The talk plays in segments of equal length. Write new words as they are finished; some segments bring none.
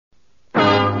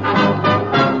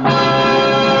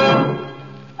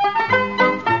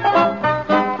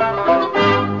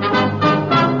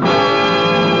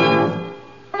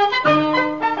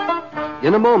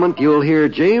In a moment, you'll hear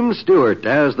James Stewart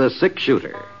as the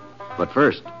six-shooter. But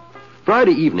first,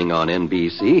 Friday evening on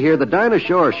NBC, hear the Dinah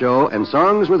Shore Show and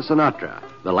Songs with Sinatra.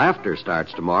 The Laughter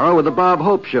starts tomorrow with the Bob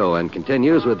Hope Show and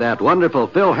continues with that wonderful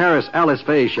Phil Harris-Alice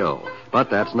Faye Show. But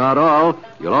that's not all.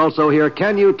 You'll also hear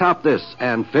Can You Top This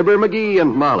and Fibber McGee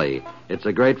and Molly. It's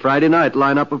a great Friday night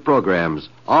lineup of programs,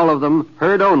 all of them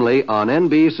heard only on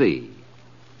NBC.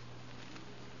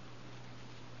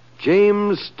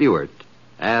 James Stewart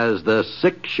as the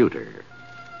six-shooter.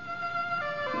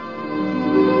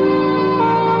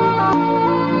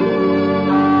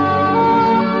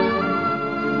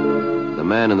 The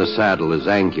man in the saddle is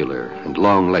angular and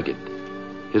long-legged.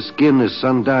 His skin is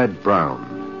sun-dyed brown.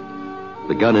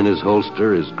 The gun in his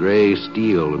holster is gray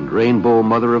steel and rainbow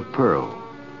mother of pearl,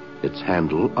 its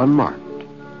handle unmarked.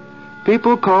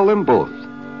 People call him both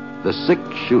the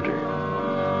six-shooter.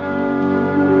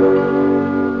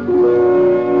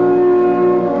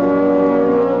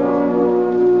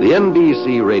 The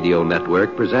NBC Radio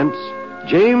Network presents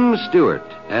James Stewart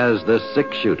as the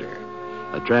six-shooter,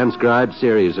 a transcribed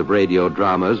series of radio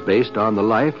dramas based on the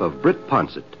life of Britt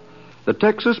Ponsett, the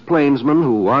Texas plainsman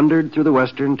who wandered through the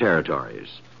Western Territories,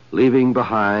 leaving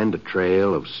behind a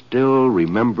trail of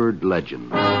still-remembered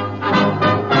legends.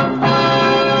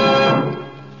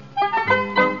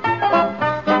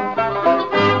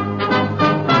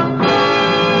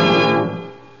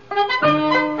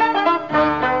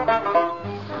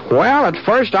 Well, at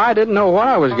first I didn't know what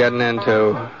I was getting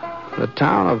into. The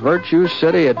town of Virtue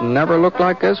City had never looked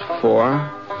like this before.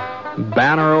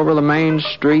 Banner over the main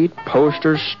street,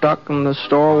 posters stuck in the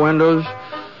store windows,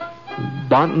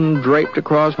 bunting draped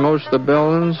across most of the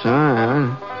buildings.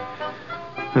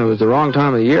 It was the wrong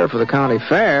time of the year for the county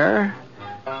fair.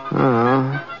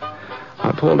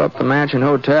 I pulled up the Mansion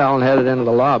Hotel and headed into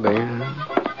the lobby.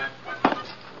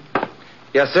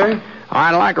 Yes, sir?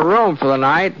 I'd like a room for the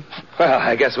night. Well,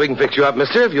 I guess we can fix you up,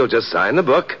 mister, if you'll just sign the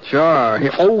book. Sure.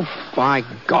 Oh, by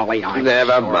golly,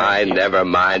 Never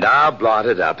mind. I'll blot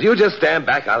it up. You just stand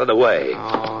back out of the way.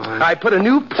 I put a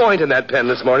new point in that pen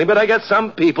this morning, but I guess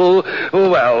some people,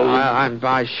 well...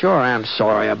 I sure am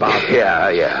sorry about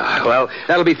that. Yeah. Well,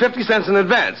 that'll be 50 cents in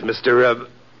advance, Mr.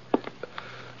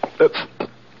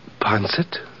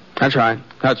 Ponsett? That's right.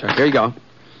 Here you go.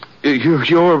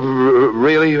 You're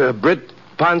really Britt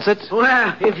Ponsett?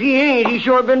 Well, if he ain't, he's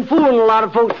sure been fooling a lot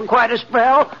of folks for quite a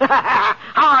spell.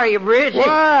 How are you, Britt?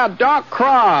 Well, Doc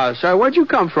Cross. Where'd you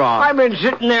come from? I've been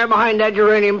sitting there behind that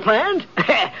geranium plant.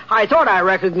 I thought I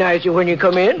recognized you when you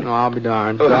come in. Oh, I'll be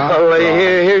darned. Well,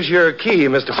 here's your key,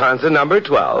 Mr. Ponsett, number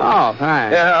 12. Oh,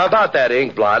 thanks. Yeah, about that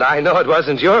ink blot, I know it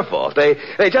wasn't your fault. They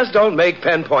just don't make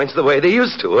pen points the way they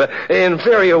used to.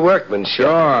 Inferior workmanship.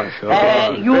 Sure.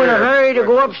 You in a hurry to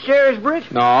go upstairs,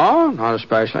 Britt? No, not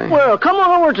especially. Well, come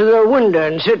on over to the window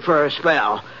and sit for a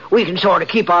spell. We can sort of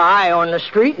keep our eye on the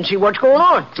street and see what's going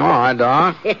on. All right,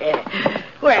 Doc.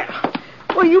 Well,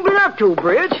 what you been up to,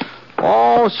 Britt?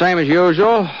 Oh, same as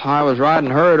usual. I was riding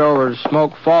herd over to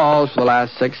Smoke Falls for the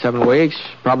last 6-7 weeks.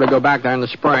 Probably go back there in the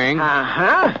spring.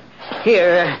 Uh-huh.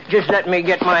 Here, just let me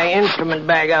get my instrument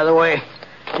bag out of the way.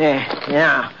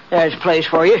 Now, there's a place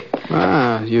for you.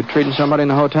 You treating somebody in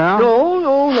the hotel?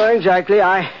 No, not exactly.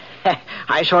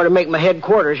 I sort of make my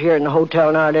headquarters here in the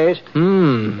hotel nowadays.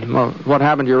 Well, what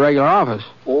happened to your regular office?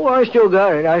 Oh, I still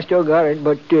got it.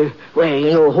 But,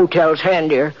 hotel's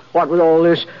handier. What with all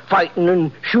this fighting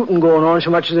and shooting going on so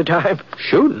much of the time.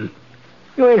 Shooting?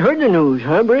 You ain't heard the news,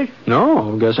 huh, Britt?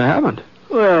 No, guess I haven't.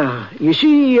 Well, you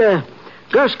see,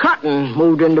 Gus Cotton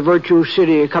moved into Virtue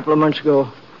City a couple of months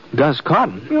ago. Gus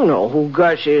Cotton? You know who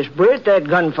Gus is, Britt, that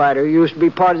gunfighter. He used to be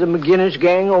part of the McGinnis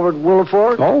gang over at Willow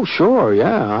Fork. Oh, sure,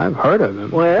 yeah, I've heard of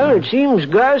him. Well, it seems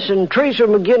Gus and Tracer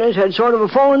McGinnis had sort of a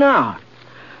falling out.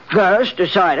 Gus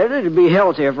decided it'd be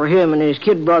healthier for him and his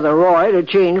kid brother Roy to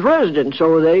change residence,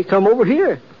 so they come over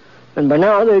here. And by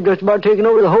now, they've just about taken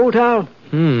over the whole town.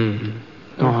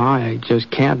 Oh, I just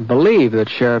can't believe that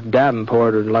Sheriff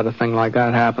Davenport would let a thing like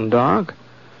that happen, Doc.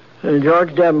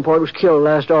 George Davenport was killed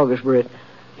last August, Britt.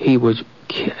 He was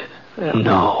killed? Yeah.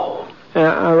 No.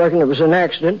 I reckon it was an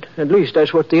accident. At least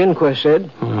that's what the inquest said.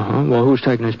 Well, who's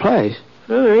taking his place?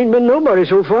 There ain't been nobody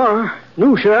so far.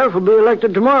 New sheriff will be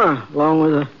elected tomorrow, along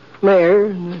with the mayor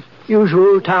and the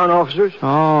usual town officers.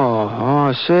 Oh,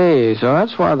 I see. So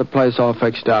that's why the place all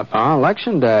fixed up, huh?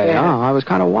 Election day, Yeah. huh? I was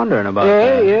kind of wondering about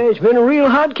that. Yeah, it's been a real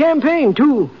hot campaign,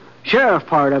 too. Sheriff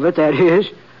part of it, that is.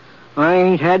 I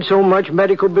ain't had so much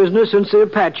medical business since the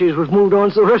Apaches was moved on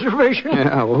to the reservation.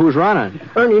 Yeah, well, who's running?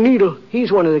 Ernie Needle.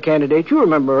 He's one of the candidates. You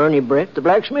remember Ernie, Brett, the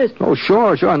blacksmith? Oh,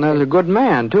 sure. And there's a good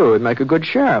man, too. He'd make a good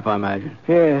sheriff, I imagine.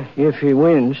 Yeah, if he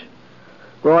wins.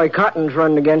 Roy Cotton's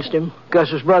running against him,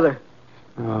 Gus's brother.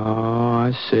 Oh,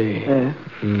 I see. Yeah.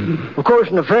 Of course,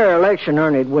 in a fair election,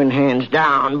 Ernie'd win hands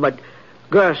down, but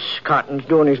Gus Cotton's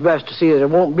doing his best to see that it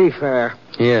won't be fair.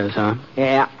 He is, huh?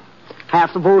 Yeah.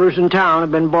 Half the voters in town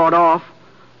have been bought off.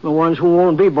 The ones who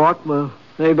won't be bought, well,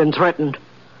 they've been threatened.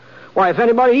 Why, if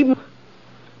anybody even...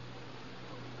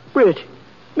 Britt,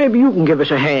 maybe you can give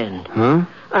us a hand. Huh?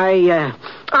 I'm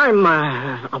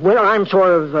sort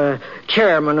of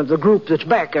chairman of the group that's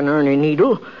backing Ernie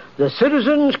Needle, the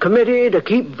Citizens Committee to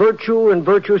Keep Virtue in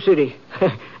Virtue City.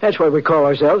 That's what we call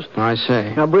ourselves. I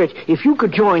see. Now, Britt, if you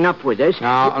could join up with us...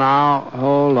 Now,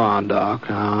 hold on, Doc.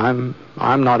 Now,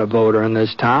 I'm not a voter in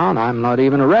this town. I'm not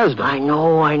even a resident. I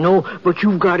know, but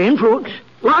you've got influence.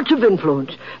 Lots of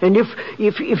influence. And if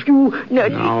you...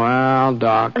 Well,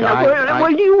 Doc,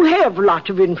 Well, you have lots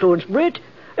of influence, Britt.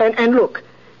 And look,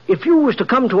 if you was to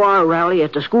come to our rally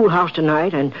at the schoolhouse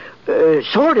tonight and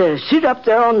sort of sit up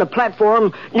there on the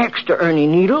platform next to Ernie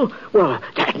Needle, well,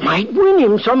 that might win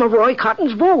him some of Roy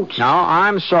Cotton's votes. Now,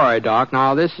 I'm sorry, Doc.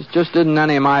 Now, this just isn't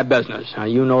any of my business. Now,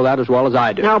 you know that as well as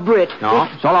I do. Now, Britt... No,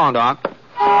 so long, Doc.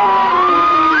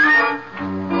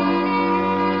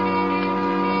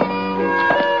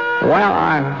 Well,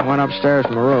 I went upstairs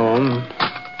to my room.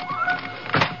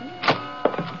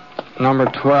 Number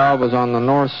 12 was on the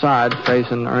north side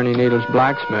facing Ernie Needle's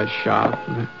blacksmith shop.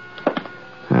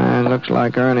 And looks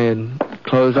like Ernie had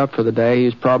closed up for the day.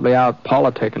 He's probably out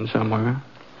politicking somewhere.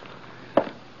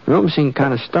 The room seemed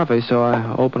kind of stuffy, so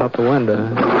I opened up the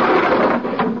window.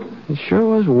 It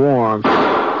sure was warm.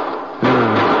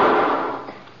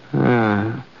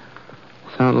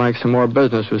 Sounded like some more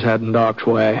business was heading Doc's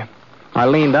way. I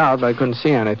leaned out, but I couldn't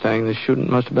see anything. The shooting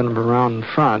must have been around in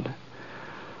front.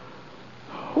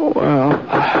 Oh, well.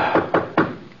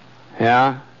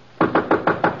 Yeah?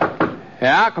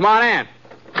 Yeah, come on in.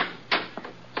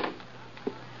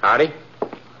 Howdy.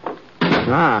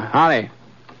 Howdy.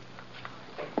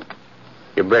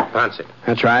 You're Britt Ponset.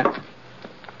 That's right.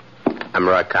 I'm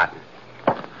Roy Cotton.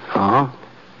 Oh?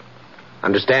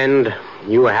 Understand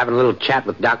you were having a little chat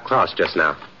with Doc Cross just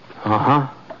now. Uh-huh.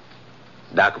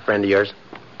 Doc a friend of yours?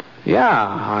 Yeah,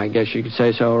 I guess you could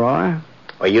say so, Roy.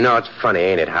 Well, you know it's funny,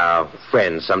 ain't it, how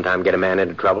friends sometimes get a man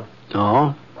into trouble?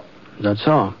 Oh? Is that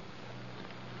so?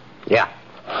 Yeah.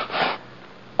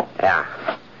 Yeah.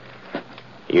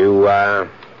 You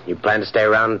plan to stay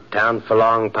around town for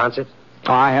long, Ponset?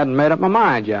 Oh, I hadn't made up my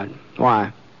mind yet.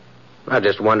 Why? I was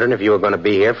just wondering if you were going to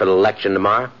be here for the election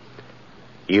tomorrow.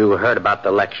 You heard about the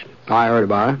election? I heard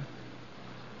about it.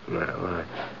 Well,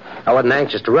 I wasn't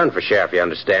anxious to run for sheriff, you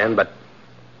understand, but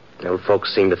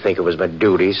folks seemed to think it was my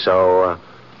duty, so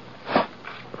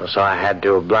I had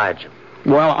to oblige them.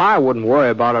 Well, I wouldn't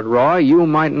worry about it, Roy. You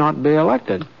might not be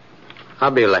elected. I'll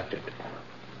be elected.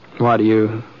 Why, do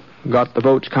you got the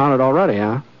votes counted already,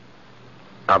 huh?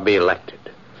 I'll be elected.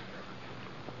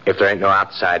 If there ain't no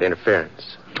outside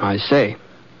interference. I see.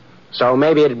 So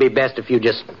maybe it'd be best if you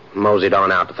just moseyed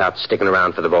on out without sticking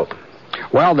around for the vote.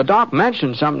 Well, the doc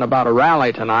mentioned something about a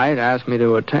rally tonight, asked me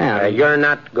to attend. You're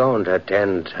not going to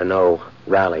attend to no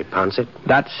rally, Ponset.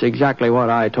 That's exactly what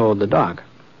I told the doc.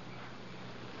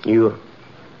 You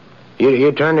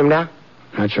turned him down?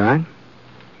 That's right.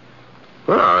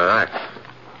 Well, I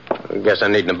guess I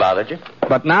needn't have bothered you.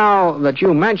 But now that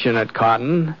you mention it,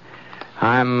 Cotton,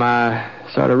 I'm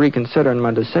sort of reconsidering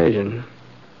my decision.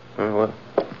 What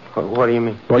do you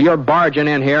mean? Well, your barging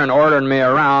in here and ordering me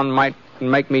around might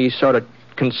make me sort of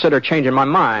consider changing my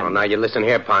mind. Well, now, you listen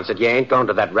here, Ponset. You ain't going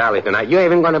to that rally tonight. You ain't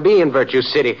even going to be in Virtue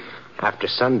City after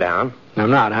sundown. I'm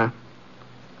not, huh?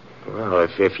 Well,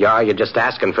 if you are, you're just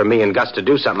asking for me and Gus to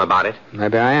do something about it.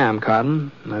 Maybe I am,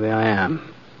 Cotton. Maybe I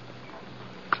am.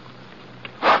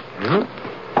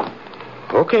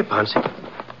 Okay, Ponset.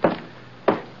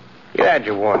 You had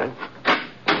your warning.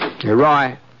 You're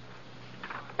Roy.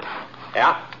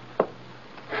 Yeah?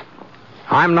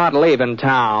 I'm not leaving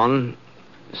town,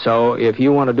 so if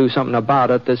you want to do something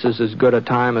about it, this is as good a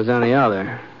time as any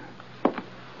other.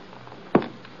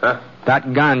 Huh?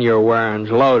 That gun you're wearing's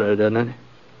loaded, isn't it?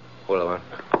 Well,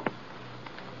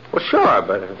 sure,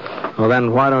 but... Well,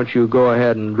 then why don't you go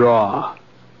ahead and draw?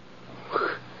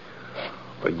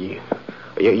 Well, you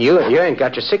ain't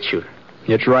got your six-shooter.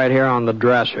 It's right here on the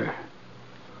dresser.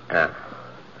 Yeah.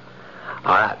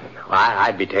 All right. Well,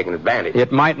 I'd be taking advantage.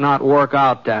 It might not work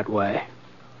out that way.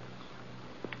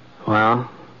 Well,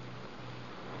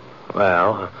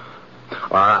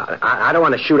 I don't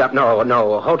want to shoot up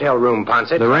no hotel room,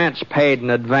 Ponset. The rent's paid in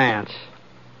advance.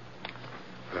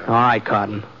 All right,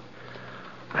 Cotton.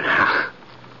 Now,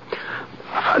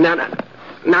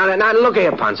 look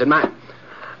here, Ponset.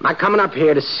 My coming up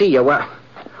here to see you, well,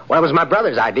 Well, it was my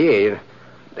brother's idea.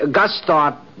 Gus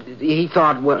thought,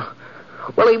 well,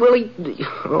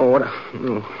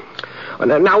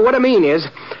 now what I mean is,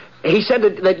 he said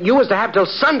that you was to have till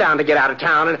sundown to get out of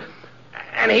town,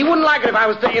 and he wouldn't like it if I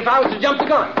was to jump the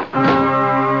gun.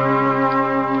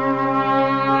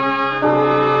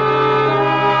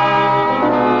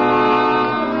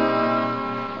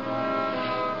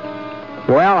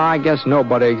 Well, I guess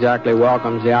nobody exactly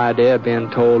welcomes the idea of being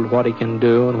told what he can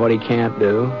do and what he can't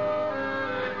do.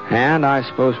 And I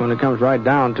suppose when it comes right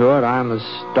down to it, I'm as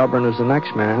stubborn as the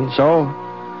next man. So,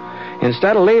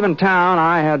 instead of leaving town,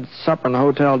 I had supper in the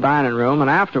hotel dining room, and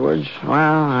afterwards, well,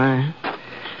 I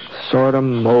sort of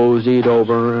moseyed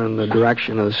over in the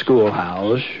direction of the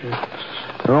schoolhouse.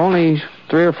 There were only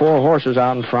 3 or 4 horses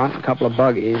out in front, a couple of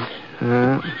buggies.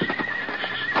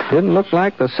 Didn't look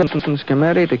like the Citizens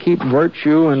Committee to keep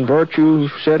virtue in Virtue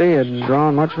City had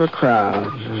drawn much of a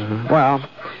crowd. Well,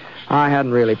 I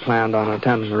hadn't really planned on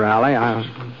attending the rally. I was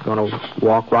going to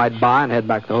walk right by and head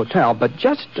back to the hotel. But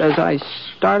just as I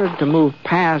started to move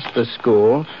past the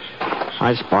school,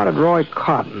 I spotted Roy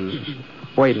Cotton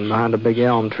waiting behind a big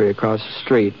elm tree across the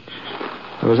street.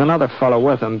 There was another fellow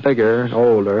with him, bigger,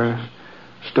 older.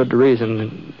 Stood to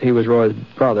reason he was Roy's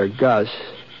brother, Gus.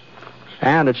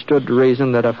 And it stood to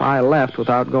reason that if I left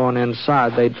without going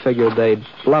inside, they'd figured they'd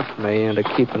bluffed me into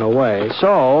keeping away.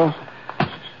 So,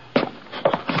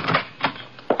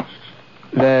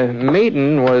 the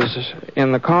meeting was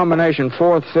in the combination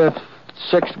 4th, 5th,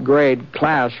 6th grade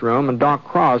classroom, and Doc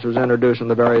Cross was introducing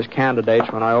the various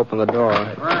candidates when I opened the door.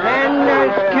 And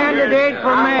as candidate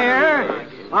for mayor,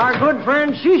 our good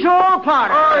friend Cecil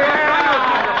Potter. Oh,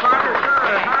 yeah.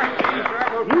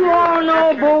 You all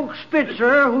know Bo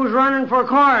Spitzer, who's running for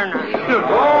coroner.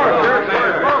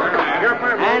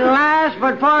 And last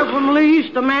but far from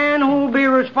least, the man who will be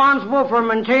responsible for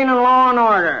maintaining law and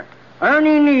order,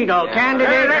 Ernie Needle,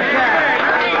 candidate for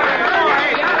sheriff.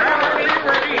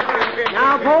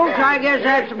 Now, folks, I guess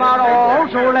that's about all,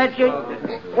 so let's get...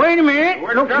 Wait a minute.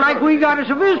 Looks like we got us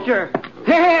a visitor.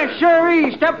 Hey,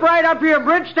 sirree. Step right up here,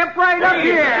 Britt. Step right up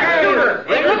here.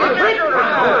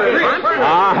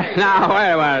 Now,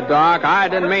 wait a minute, Doc. I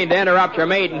didn't mean to interrupt your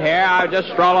meeting here. I was just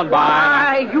strolling by.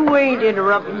 Why, you ain't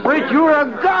interrupting, Britt. You're a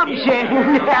godsend.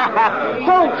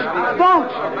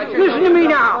 Folks, listen to me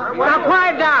now. Now,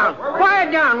 quiet down.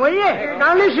 Quiet down, will you?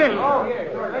 Now, listen.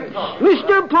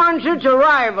 Mr. Poncett's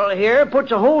arrival here puts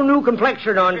a whole new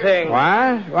complexion on things.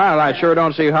 What? Well, I sure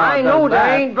don't see how I know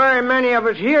there ain't very many of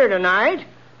us here tonight,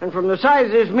 and from the size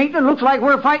of this meeting, it looks like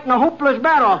we're fighting a hopeless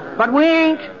battle. But we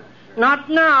ain't. Not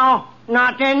now.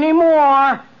 Not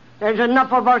anymore. There's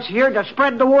enough of us here to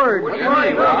spread the word. We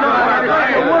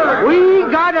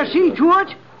gotta see to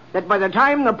it that by the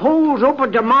time the polls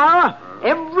open tomorrow,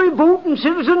 every voting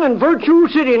citizen in Virtue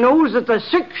City knows that the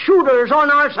 6-shooter's on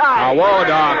our side. Now, whoa,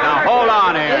 Doc. Now, hold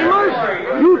on here.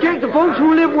 Amos, you take the folks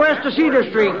who live west of Cedar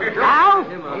Street. Al,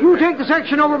 you take the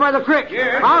section over by the creek.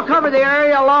 I'll cover the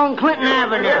area along Clinton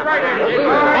Avenue.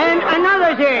 And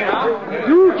another thing,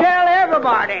 you tell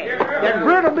everybody that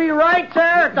Britt will be right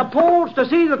there at the polls to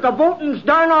see that the voting's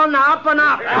done on the up and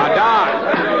up. Now,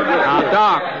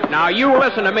 Doc. Now, you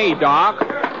listen to me, Doc.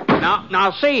 Now,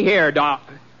 see here, Doc.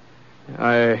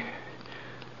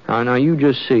 Now, you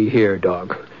just see here,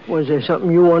 Doc. Was there something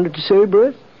you wanted to say,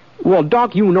 Britt? Well,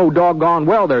 Doc, you know doggone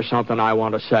well there's something I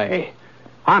want to say.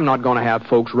 I'm not going to have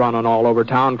folks running all over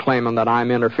town claiming that I'm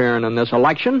interfering in this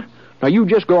election. Now, you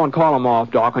just go and call them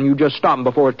off, Doc, and you just stop them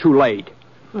before it's too late.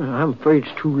 Well, I'm afraid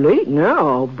it's too late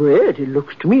now, Britt. It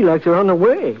looks to me like they're on their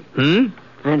way.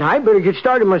 And I better get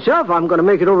started myself. I'm going to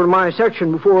make it over to my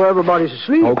section before everybody's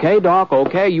asleep. Okay, Doc,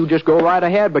 okay. You just go right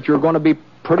ahead, but you're going to be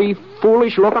pretty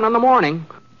foolish looking in the morning.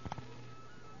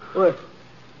 What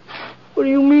do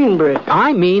you mean, Britt?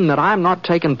 I mean that I'm not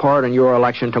taking part in your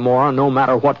election tomorrow, no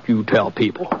matter what you tell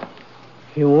people.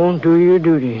 You won't do your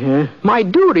duty, huh? My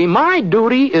duty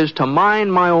is to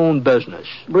mind my own business.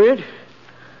 Britt,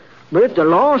 the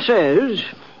law says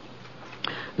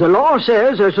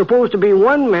there's supposed to be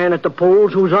one man at the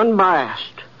polls who's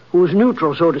unbiased, who's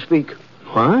neutral, so to speak.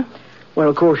 What? Well,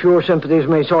 of course, your sympathies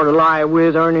may sort of lie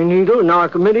with Ernie Needle and our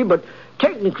committee, but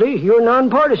technically, you're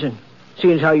nonpartisan.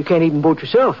 Seeing as how you can't even vote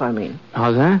yourself, I mean.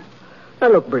 How's that? Now,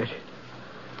 look, Britt.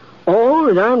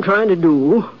 All that I'm trying to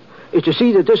do is to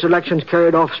see that this election's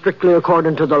carried off strictly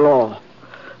according to the law.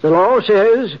 The law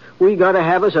says we got to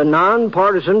have us a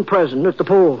nonpartisan president at the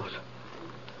polls.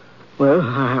 Well,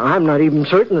 I'm not even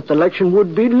certain that the election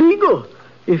would be legal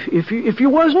if you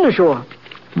wasn't a show-up.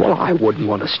 Well, I wouldn't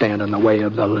want to stand in the way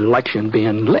of the election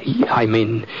being I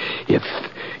mean, if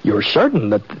you're certain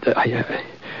that...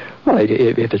 Well,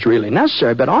 if it's really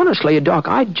necessary. But honestly, Doc,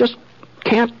 I just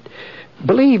can't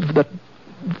believe that...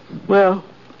 Well,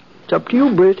 it's up to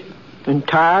you, Britt.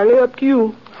 Entirely up to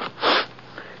you.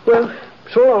 Well,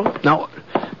 so long.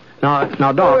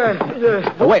 Now, Doc.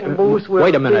 Wait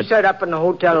a minute. Be set up in the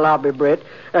hotel lobby, Britt.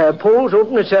 Polls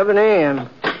open at 7 a.m.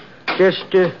 Just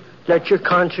let your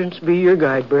conscience be your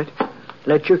guide, Britt.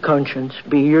 Let your conscience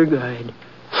be your guide.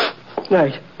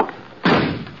 Night.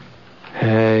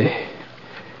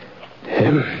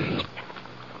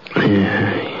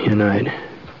 Good night.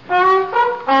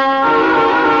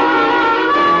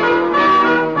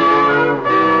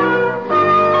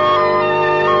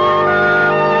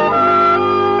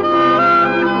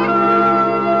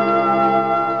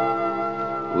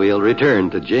 We'll return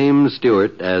to James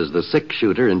Stewart as the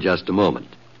 6-shooter in just a moment.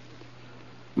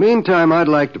 Meantime, I'd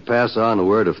like to pass on a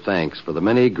word of thanks for the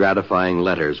many gratifying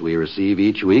letters we receive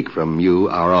each week from you,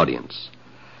 our audience.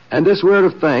 And this word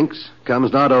of thanks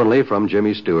comes not only from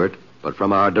Jimmy Stewart, but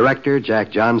from our director,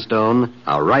 Jack Johnstone,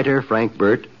 our writer, Frank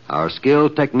Burt, our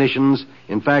skilled technicians,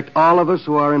 in fact, all of us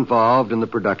who are involved in the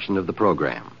production of the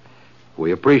program.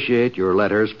 We appreciate your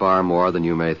letters far more than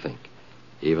you may think,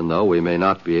 even though we may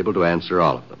not be able to answer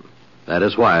all of them. That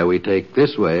is why we take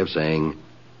this way of saying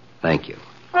thank you.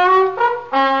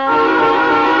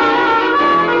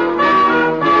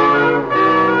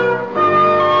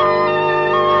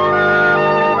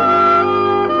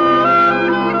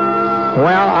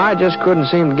 Well, I just couldn't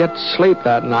seem to get to sleep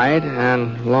that night,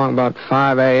 and along about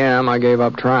 5 a.m. I gave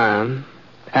up trying.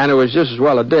 And it was just as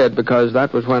well it did, because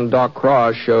that was when Doc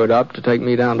Cross showed up to take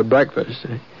me down to breakfast.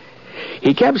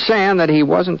 He kept saying that he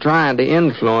wasn't trying to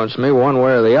influence me one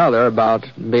way or the other about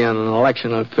being an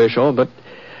election official, but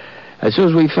as soon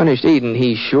as we finished eating,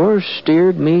 he sure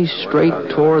steered me straight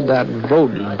toward that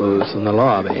voting booth in the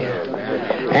lobby.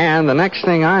 And the next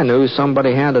thing I knew,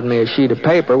 somebody handed me a sheet of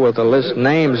paper with a list of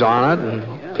names on it, and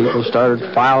people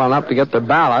started filing up to get their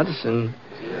ballots, and,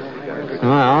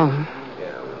 well,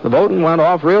 the voting went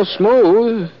off real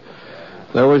smooth.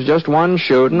 There was just one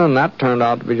shooting, and that turned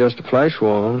out to be just a flesh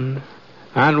wound.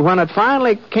 And when it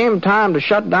finally came time to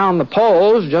shut down the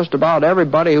polls, just about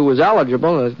everybody who was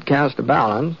eligible had cast a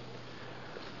ballot.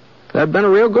 There'd been a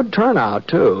real good turnout,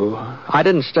 too. I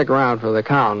didn't stick around for the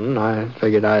counting. I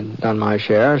figured I'd done my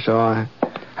share, so I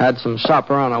had some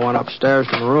supper, and I went upstairs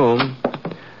to my room.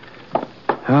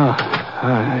 Oh,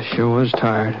 I sure was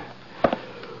tired.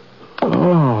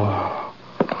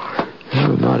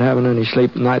 Not having any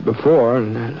sleep the night before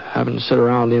and having to sit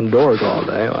around indoors all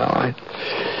day. Well,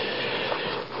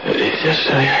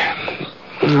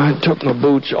 I took my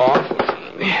boots off.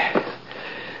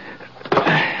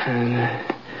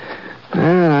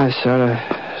 And I sort of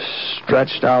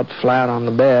stretched out flat on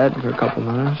the bed for a couple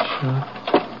minutes.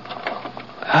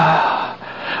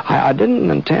 I didn't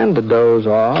intend to doze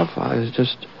off. I was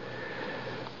just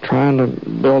trying to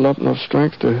build up enough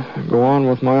strength to go on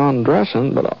with my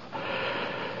undressing, but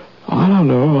I don't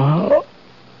know.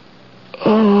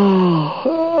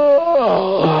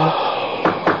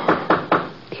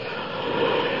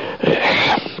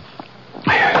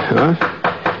 Huh?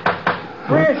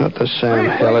 What the Sam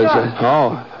hell is it?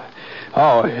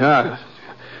 Oh, yeah.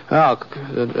 Oh,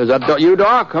 is that you,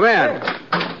 Doc? Come in.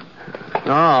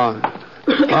 Oh,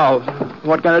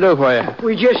 what can I do for you?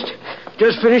 We just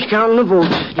finished counting the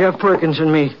votes, Jeff Perkins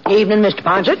and me. Evening, Mr.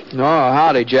 Ponset. Oh,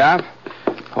 howdy, Jeff.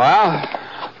 Well,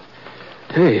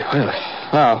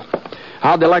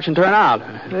 how'd the election turn out?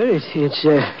 Well,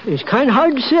 it's kind of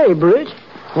hard to say, Britt.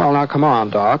 Well, now, come on,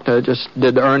 Doc.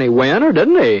 Did Ernie win, or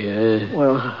didn't he?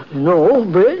 Well, no,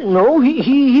 Britt. No,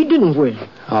 he didn't win.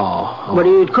 Oh. But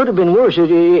it could have been worse.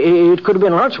 It could have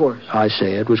been lots worse. I see.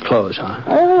 It was close, huh?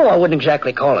 Oh, I wouldn't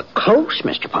exactly call it close,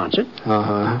 Mr. Ponset.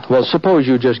 Uh-huh. Well, suppose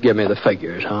you just give me the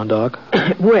figures, huh, Doc?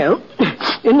 Well,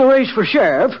 in the race for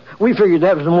sheriff, we figured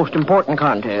that was the most important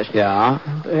contest. Yeah?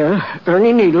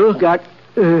 Ernie Needle got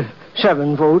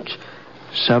 7 votes.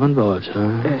 7 votes,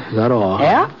 huh? Is that all?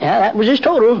 Yeah, that was his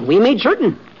total. We made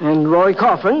certain. And Roy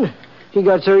Coffin, he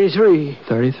got 33.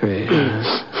 33.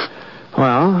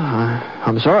 Well,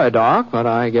 I'm sorry, Doc, but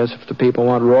I guess if the people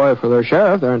want Roy for their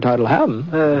sheriff, they're entitled to have him.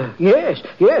 Yes.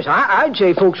 I'd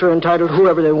say folks are entitled to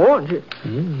whoever they want.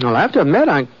 Well, I have to admit,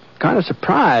 I'm kind of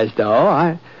surprised, though.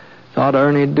 I thought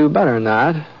Ernie'd do better than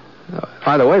that.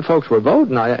 By the way folks were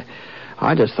voting, I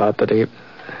just thought that he...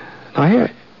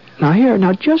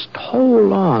 Now, just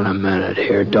hold on a minute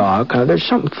here, Doc. There's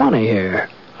something funny here.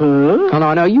 Huh?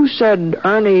 Now, you said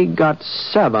Ernie got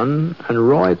 7 and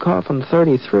Roy Coffin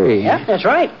 33. Yeah, that's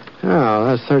right. Oh,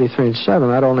 that's 33 and 7.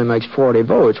 That only makes 40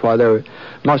 votes. Why, there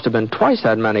must have been twice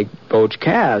that many votes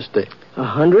cast.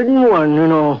 101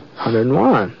 in all.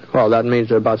 101? Well, that means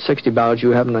there are about 60 ballots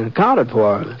you haven't accounted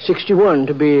for. 61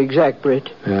 to be exact, Britt.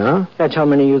 Yeah? That's how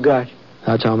many you got.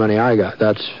 That's how many I got.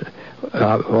 That's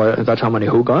how many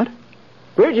who got?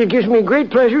 Britt, it gives me great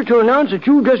pleasure to announce that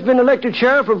you've just been elected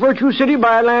sheriff of Virtue City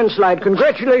by a landslide.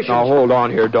 Congratulations. Now, hold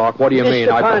on here, Doc. What do you mean?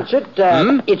 Mr.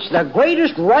 Ponset, it's the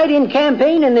greatest write-in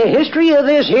campaign in the history of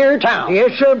this here town.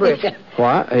 Yes, sir, Britt.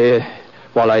 What?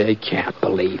 Well, I can't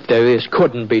believe this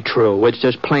couldn't be true. It's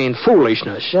just plain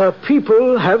foolishness. The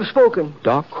people have spoken.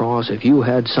 Doc Cross, if you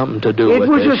had something to do with It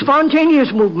was this... a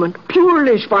spontaneous movement,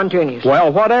 purely spontaneous.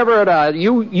 Well, whatever it is,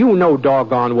 you know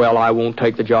doggone well I won't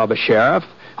take the job of sheriff.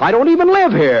 I don't even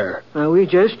live here. We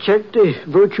just checked the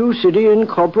Virtue City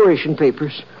Incorporation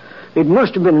papers. It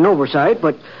must have been an oversight,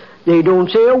 but they don't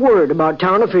say a word about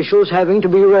town officials having to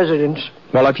be residents.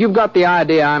 Well, if you've got the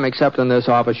idea I'm accepting this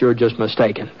office, you're just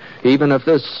mistaken. Even if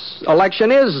this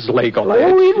election is legal. Oh,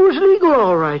 it was legal,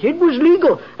 all right. It was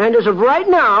legal. And as of right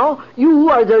now, you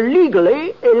are the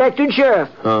legally elected sheriff.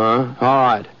 Uh-huh. All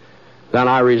right. Then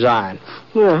I resign.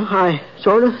 Yeah, I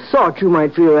sort of thought you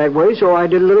might feel that way, so I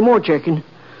did a little more checking.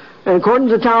 And according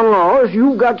to the town laws,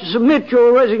 you've got to submit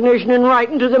your resignation in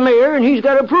writing to the mayor, and he's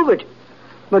got to approve it.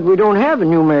 But we don't have a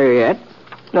new mayor yet.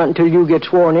 Not until you get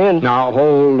sworn in. Now,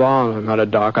 hold on a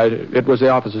minute, Doc. It was the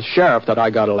office of sheriff that I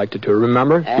got elected to,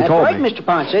 remember? You told right, me. Mr.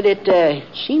 Ponset. It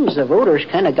seems the voters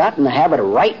kind of got in the habit of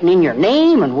writing in your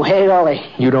name and well,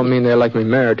 You don't mean they elect me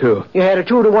mayor, too? You had a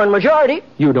 2-to-1 majority.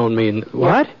 You don't mean...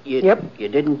 What? Yep. You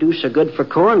didn't do so good for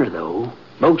coroner, though.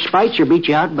 Boke Spitzer beat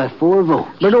you out by 4 votes.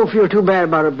 But don't feel too bad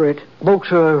about it, Britt.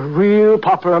 Boke's a real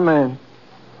popular man.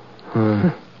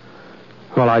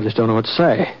 Well, I just don't know what to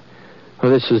say.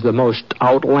 Well, this is the most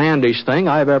outlandish thing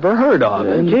I've ever heard of.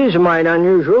 It is a mite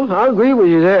unusual. I'll agree with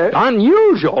you there.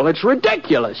 Unusual? It's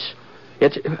ridiculous.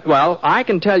 Well, I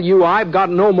can tell you I've got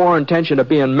no more intention of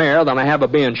being mayor than I have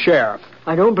of being sheriff.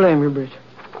 I don't blame you, Britt.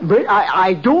 Britt,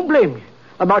 I don't blame you.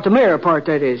 About the mayor part,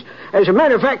 that is. As a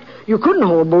matter of fact, you couldn't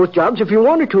hold both jobs if you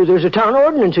wanted to. There's a town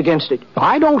ordinance against it.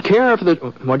 I don't care if the...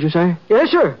 What'd you say? Yes,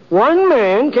 sir. One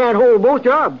man can't hold both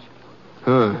jobs.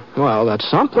 Well, that's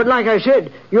something. But like I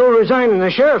said, your resigning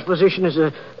the sheriff's position is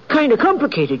kind of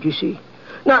complicated, you see.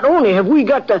 Not only have we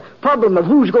got the problem of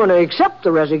who's going to accept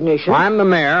the resignation... I'm the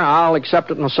mayor. I'll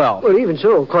accept it myself. Well, even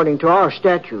so, according to our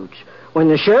statutes, when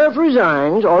the sheriff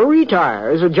resigns or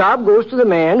retires, the job goes to the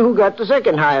man who got the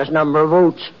second highest number of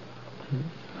votes.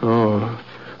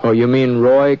 Oh, you mean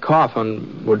Roy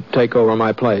Coffin would take over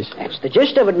my place? That's the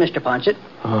gist of it, Mr. Ponset.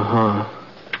 Uh-huh.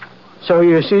 So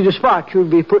you see the spot you'd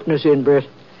be putting us in, Britt.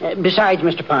 Besides,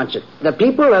 Mr. Ponset, the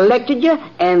people elected you,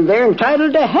 and they're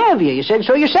entitled to have you. You said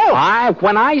so yourself.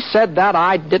 When I said that,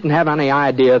 I didn't have any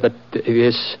idea that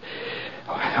this...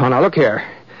 Oh, now, look here.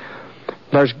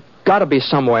 There's got to be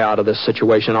some way out of this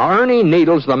situation. Now, Ernie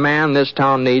Needle's the man this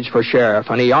town needs for sheriff,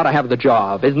 and he ought to have the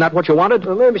job. Isn't that what you wanted?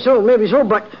 Well, maybe so,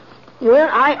 but... Well,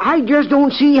 I just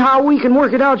don't see how we can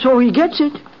work it out so he gets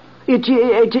it.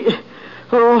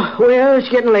 Oh, well, it's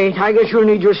getting late. I guess you'll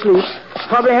need your sleep.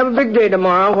 Probably have a big day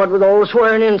tomorrow, what with all the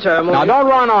swearing-in ceremony. Now, don't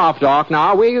run off, Doc.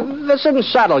 Now, this isn't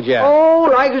settled yet. Oh,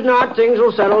 like as not, things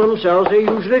will settle themselves. They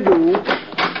usually do.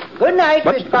 Good night,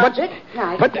 Mr. Ponset.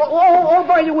 Oh,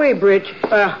 by the way, Britt,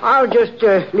 I'll just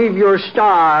leave your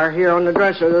star here on the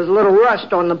dresser. There's a little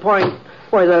rust on the point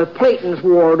where the plating's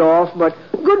wore off, but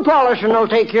good polishing will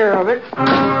take care of it.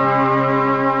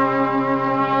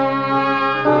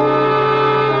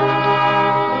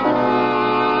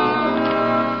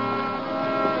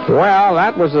 Well,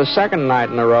 that was the second night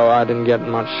in a row I didn't get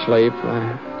much sleep.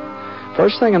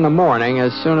 First thing in the morning,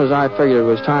 as soon as I figured it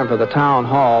was time for the town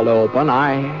hall to open,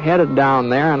 I headed down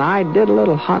there and I did a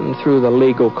little hunting through the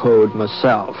legal code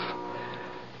myself.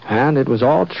 And it was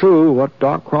all true what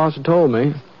Doc Cross had told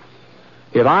me.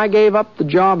 If I gave up the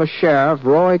job of sheriff,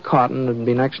 Roy Cotton would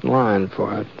be next in line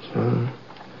for it. So,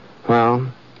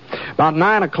 well, about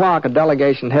 9 o'clock, a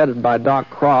delegation headed by Doc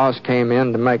Cross came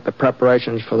in to make the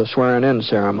preparations for the swearing-in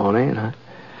ceremony. And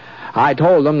I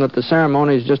told them that the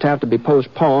ceremonies just have to be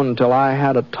postponed until I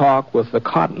had a talk with the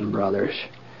Cotton brothers.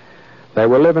 They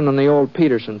were living in the old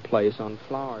Peterson place on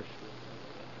Flower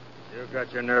Street. You've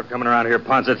got your nerve coming around here,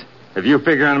 Ponset. If you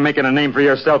figure on making a name for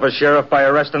yourself as sheriff by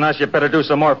arresting us, you better do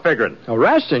some more figuring.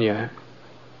 Arresting you?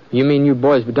 You mean you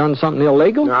boys have done something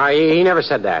illegal? No, he never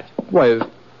said that. Well,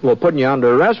 putting you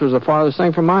under arrest was the farthest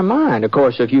thing from my mind. Of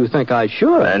course, if you think I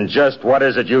should. And just what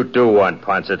is it you do want,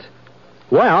 Ponset?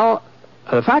 Well,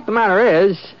 the fact of the matter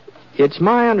is, it's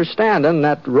my understanding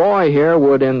that Roy here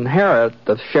would inherit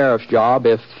the sheriff's job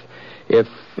if if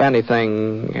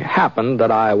anything happened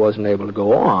that I wasn't able to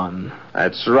go on.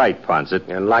 That's right, Ponset.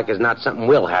 And like as not, something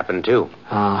will happen, too.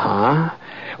 Uh-huh.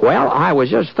 Well, I was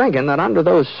just thinking that under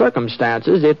those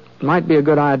circumstances, it might be a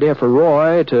good idea for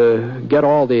Roy to get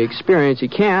all the experience he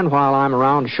can while I'm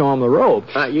around to show him the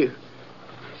ropes.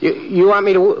 You want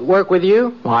me to work with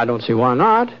you? Well, I don't see why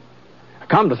not.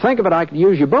 Come to think of it, I could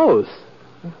use you both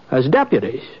as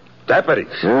deputies. Deputies?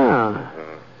 Yeah.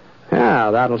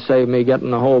 Yeah, that'll save me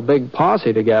getting the whole big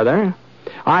posse together.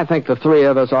 I think the three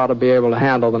of us ought to be able to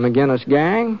handle the McGinnis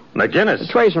gang. McGinnis?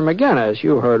 Tracer McGinnis.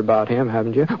 You heard about him,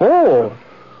 haven't you? Oh,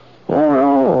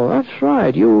 that's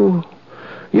right. You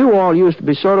all used to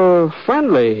be sort of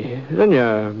friendly, didn't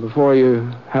you? Before you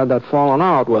had that falling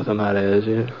out with him, that is.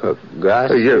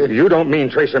 Gus? You don't mean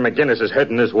Tracer McGinnis is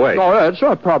heading this way? Oh, it's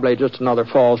probably just another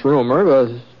false rumor, but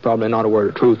there's probably not a word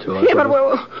of truth to it. Yeah, but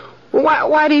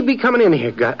why'd he be coming in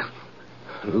here, Gus?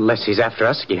 Unless he's after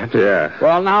us again. Yeah.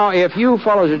 Well, now, if you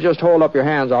fellows would just hold up your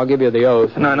hands, I'll give you the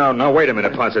oath. No, wait a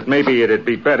minute, Ponset. Maybe it'd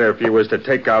be better if you was to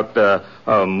take out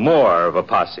more of a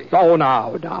posse. Oh,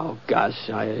 now,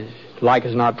 Gus. Like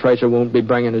as not, Tracer won't be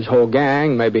bringing his whole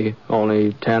gang. Maybe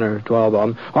only 10 or 12 of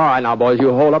them. All right, now, boys, you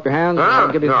hold up your hands. No,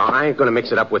 I ain't going to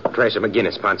mix it up with Tracer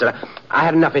McGinnis, Ponset. I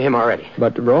had enough of him already.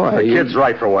 But, Roy... The kid's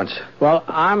right for once. Well,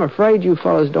 I'm afraid you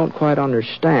fellas don't quite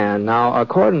understand. Now,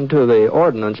 according to the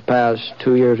ordinance passed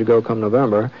 2 years ago come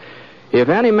November, if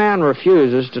any man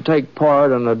refuses to take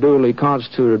part in a duly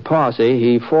constituted posse,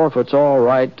 he forfeits all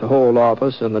right to hold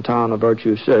office in the town of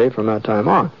Virtue City from that time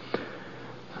on.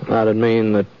 That'd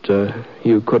mean that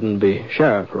you couldn't be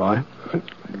sheriff, Roy.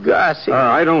 Gus,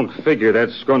 I don't figure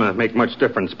that's going to make much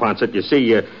difference, Ponset. You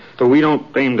see, we don't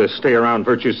aim to stay around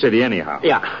Virtue City anyhow.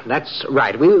 Yeah, that's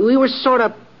right. We were sort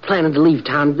of planning to leave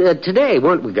town today,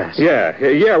 weren't we, Gus? Yeah,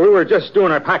 we were just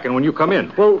doing our packing when you come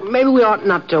in. Well, maybe we ought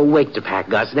not to wait to pack,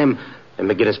 Gus. Them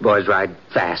McGinnis boys ride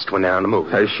fast when they're on the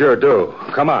move. They sure do.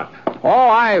 Come on. Oh,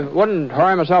 I wouldn't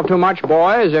hurry myself too much,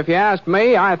 boys. If you ask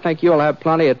me, I think you'll have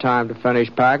plenty of time to finish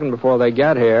packing before they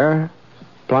get here.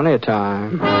 Plenty of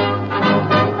time.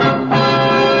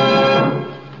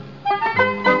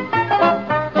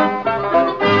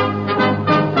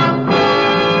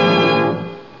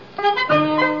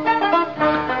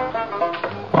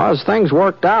 Well, as things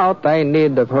worked out, they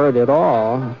needn't have heard it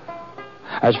all.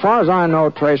 As far as I know,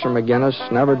 Tracer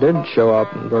McGinnis never did show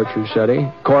up in Virtue City.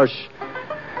 Of course,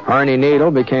 Ernie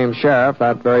Needle became sheriff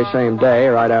that very same day,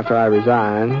 right after I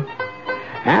resigned.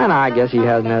 And I guess he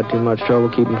hasn't had too much trouble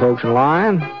keeping folks in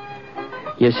line.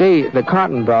 You see, the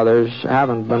Cotton brothers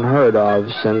haven't been heard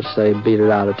of since they beat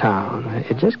it out of town.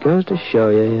 It just goes to show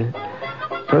you,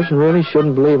 a person really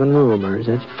shouldn't believe in rumors.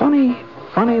 It's funny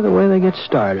the way they get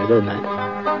started, isn't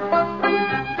it?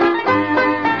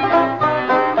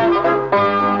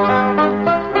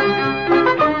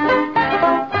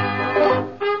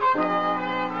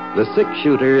 The Six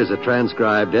Shooter is a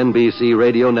transcribed NBC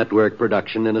Radio Network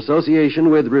production in association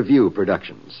with Review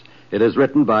Productions. It is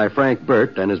written by Frank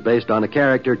Burt and is based on a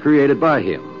character created by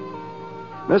him.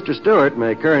 Mr. Stewart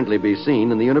may currently be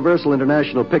seen in the Universal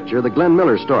International picture The Glenn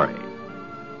Miller Story.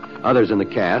 Others in the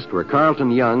cast were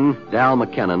Carlton Young, Dal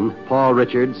McKennon, Paul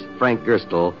Richards, Frank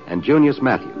Gerstle, and Junius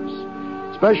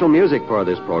Matthews. Special music for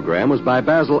this program was by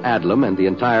Basil Adlam, and the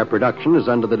entire production is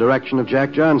under the direction of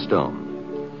Jack Johnstone.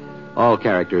 All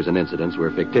characters and incidents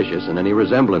were fictitious, and any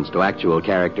resemblance to actual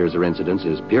characters or incidents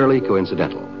is purely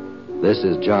coincidental. This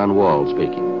is John Wall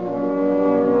speaking.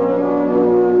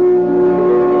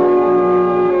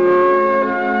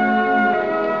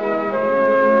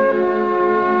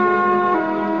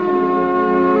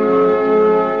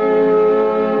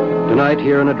 Tonight,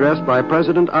 hear an address by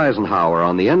President Eisenhower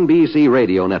on the NBC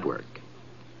Radio Network.